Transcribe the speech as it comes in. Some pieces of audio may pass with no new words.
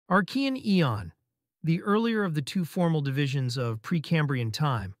Archean Eon, the earlier of the two formal divisions of Precambrian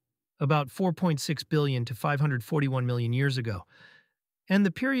time, about 4.6 billion to 541 million years ago, and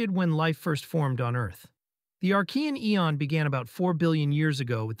the period when life first formed on Earth. The Archean Eon began about 4 billion years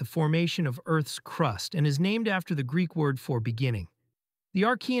ago with the formation of Earth's crust and is named after the Greek word for beginning. The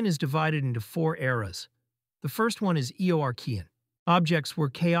Archean is divided into four eras. The first one is Eoarchean. Objects were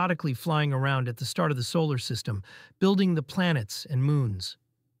chaotically flying around at the start of the solar system, building the planets and moons.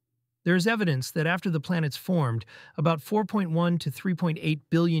 There is evidence that after the planets formed, about 4.1 to 3.8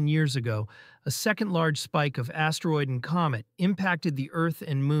 billion years ago, a second large spike of asteroid and comet impacted the Earth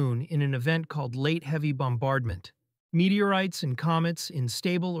and Moon in an event called late heavy bombardment. Meteorites and comets in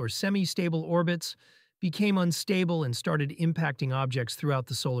stable or semi-stable orbits became unstable and started impacting objects throughout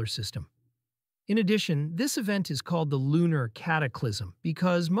the solar system. In addition, this event is called the lunar cataclysm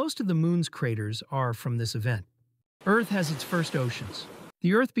because most of the Moon's craters are from this event. Earth has its first oceans.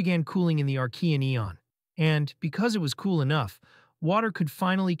 The Earth began cooling in the Archean Eon, and because it was cool enough, water could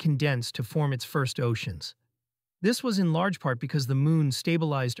finally condense to form its first oceans. This was in large part because the Moon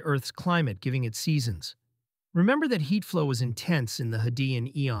stabilized Earth's climate, giving it seasons. Remember that heat flow was intense in the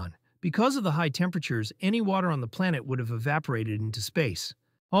Hadean Eon. Because of the high temperatures, any water on the planet would have evaporated into space.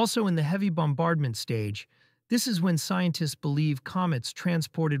 Also in the heavy bombardment stage, this is when scientists believe comets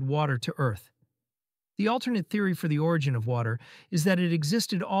transported water to Earth. The alternate theory for the origin of water is that it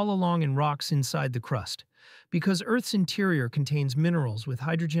existed all along in rocks inside the crust. Because Earth's interior contains minerals with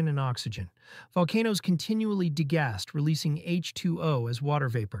hydrogen and oxygen, volcanoes continually degassed, releasing H2O as water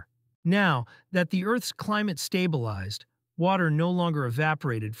vapor. Now that the Earth's climate stabilized, water no longer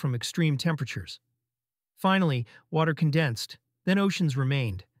evaporated from extreme temperatures. Finally, water condensed, then oceans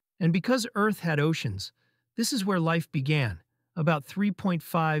remained. And because Earth had oceans, this is where life began, about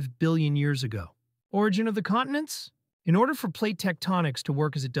 3.5 billion years ago. Origin of the continents? In order for plate tectonics to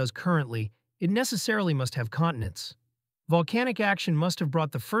work as it does currently, it necessarily must have continents. Volcanic action must have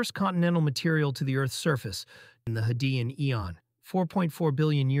brought the first continental material to the Earth's surface in the Hadean Eon, 4.4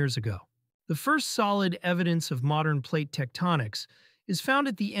 billion years ago. The first solid evidence of modern plate tectonics is found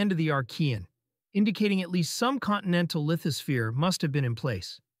at the end of the Archean, indicating at least some continental lithosphere must have been in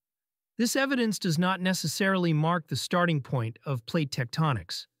place. This evidence does not necessarily mark the starting point of plate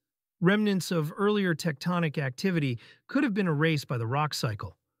tectonics. Remnants of earlier tectonic activity could have been erased by the rock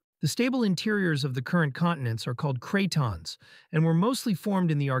cycle. The stable interiors of the current continents are called cratons and were mostly formed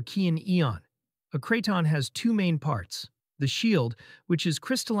in the Archean Eon. A craton has two main parts: the shield, which is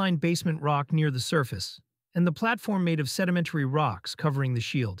crystalline basement rock near the surface, and the platform made of sedimentary rocks covering the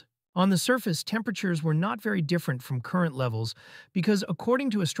shield. On the surface, temperatures were not very different from current levels because,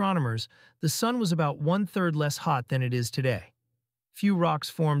 according to astronomers, the sun was about one-third less hot than it is today. Few rocks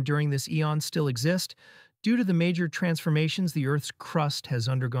formed during this eon still exist, due to the major transformations the Earth's crust has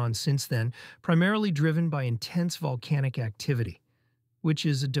undergone since then, primarily driven by intense volcanic activity, which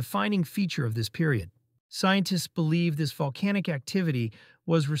is a defining feature of this period. Scientists believe this volcanic activity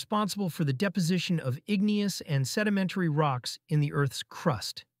was responsible for the deposition of igneous and sedimentary rocks in the Earth's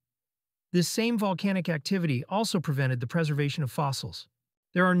crust. This same volcanic activity also prevented the preservation of fossils.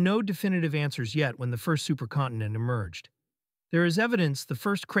 There are no definitive answers yet when the first supercontinent emerged. There is evidence the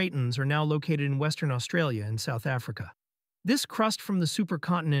first cratons are now located in Western Australia and South Africa. This crust from the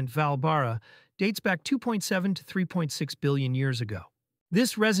supercontinent Valbara dates back 2.7 to 3.6 billion years ago.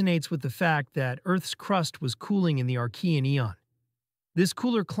 This resonates with the fact that Earth's crust was cooling in the Archean Eon. This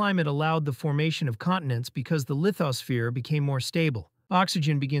cooler climate allowed the formation of continents because the lithosphere became more stable.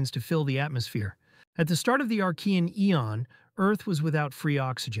 Oxygen begins to fill the atmosphere. At the start of the Archean Eon, Earth was without free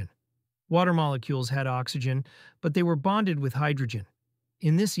oxygen. Water molecules had oxygen, but they were bonded with hydrogen.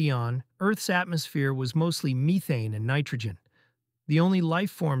 In this eon, Earth's atmosphere was mostly methane and nitrogen. The only life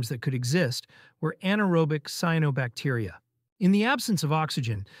forms that could exist were anaerobic cyanobacteria. In the absence of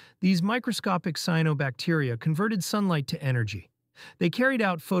oxygen, these microscopic cyanobacteria converted sunlight to energy. They carried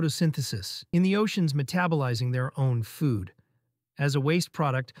out photosynthesis, in the oceans metabolizing their own food. As a waste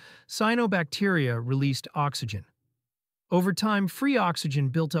product, cyanobacteria released oxygen. Over time, free oxygen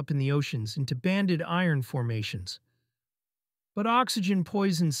built up in the oceans into banded iron formations. But oxygen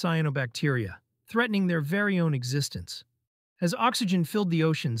poisoned cyanobacteria, threatening their very own existence. As oxygen filled the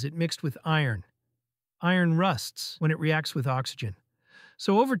oceans, it mixed with iron. Iron rusts when it reacts with oxygen.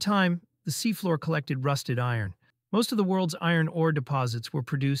 So over time, the seafloor collected rusted iron. Most of the world's iron ore deposits were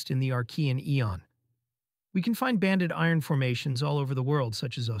produced in the Archean Eon. We can find banded iron formations all over the world,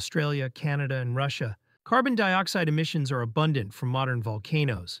 such as Australia, Canada, and Russia. Carbon dioxide emissions are abundant from modern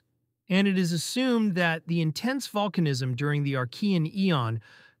volcanoes, and it is assumed that the intense volcanism during the Archean Eon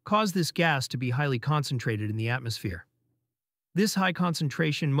caused this gas to be highly concentrated in the atmosphere. This high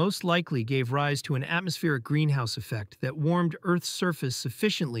concentration most likely gave rise to an atmospheric greenhouse effect that warmed Earth's surface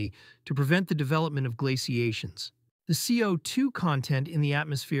sufficiently to prevent the development of glaciations. The CO2 content in the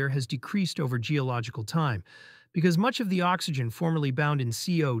atmosphere has decreased over geological time because much of the oxygen formerly bound in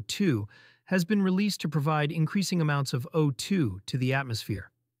CO2 has been released to provide increasing amounts of O2 to the atmosphere.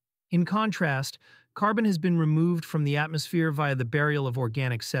 In contrast, carbon has been removed from the atmosphere via the burial of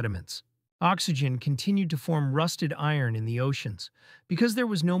organic sediments. Oxygen continued to form rusted iron in the oceans. Because there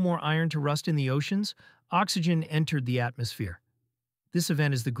was no more iron to rust in the oceans, oxygen entered the atmosphere. This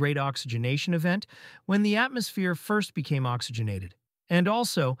event is the Great Oxygenation Event, when the atmosphere first became oxygenated. And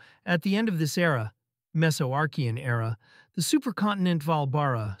also, at the end of this era, Mesoarchean era, the supercontinent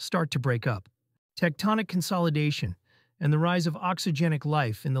Valbara start to break up. Tectonic consolidation and the rise of oxygenic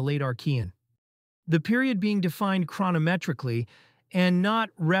life in the late Archean. The period being defined chronometrically and not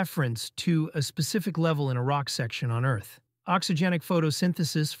referenced to a specific level in a rock section on Earth. Oxygenic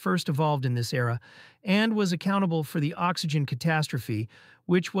photosynthesis first evolved in this era and was accountable for the oxygen catastrophe,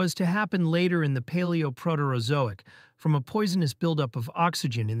 which was to happen later in the Paleoproterozoic from a poisonous buildup of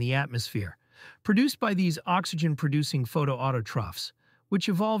oxygen in the atmosphere, produced by these oxygen-producing photoautotrophs, which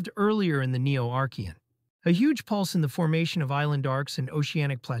evolved earlier in the Neoarchean. A huge pulse in the formation of island arcs and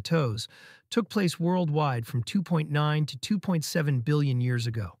oceanic plateaus took place worldwide from 2.9 to 2.7 billion years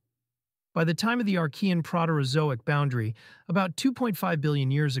ago. By the time of the Archean Proterozoic boundary, about 2.5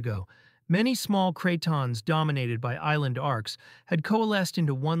 billion years ago, many small cratons dominated by island arcs had coalesced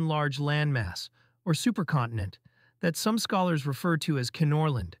into one large landmass, or supercontinent, that some scholars refer to as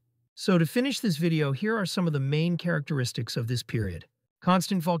Kenorland. So to finish this video, here are some of the main characteristics of this period.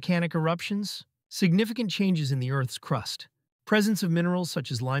 Constant volcanic eruptions, significant changes in the Earth's crust, presence of minerals such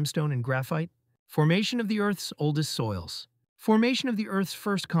as limestone and graphite, formation of the Earth's oldest soils, formation of the Earth's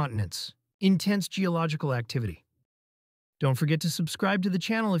first continents, intense geological activity. Don't forget to subscribe to the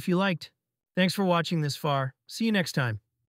channel if you liked. Thanks for watching this far. See you next time.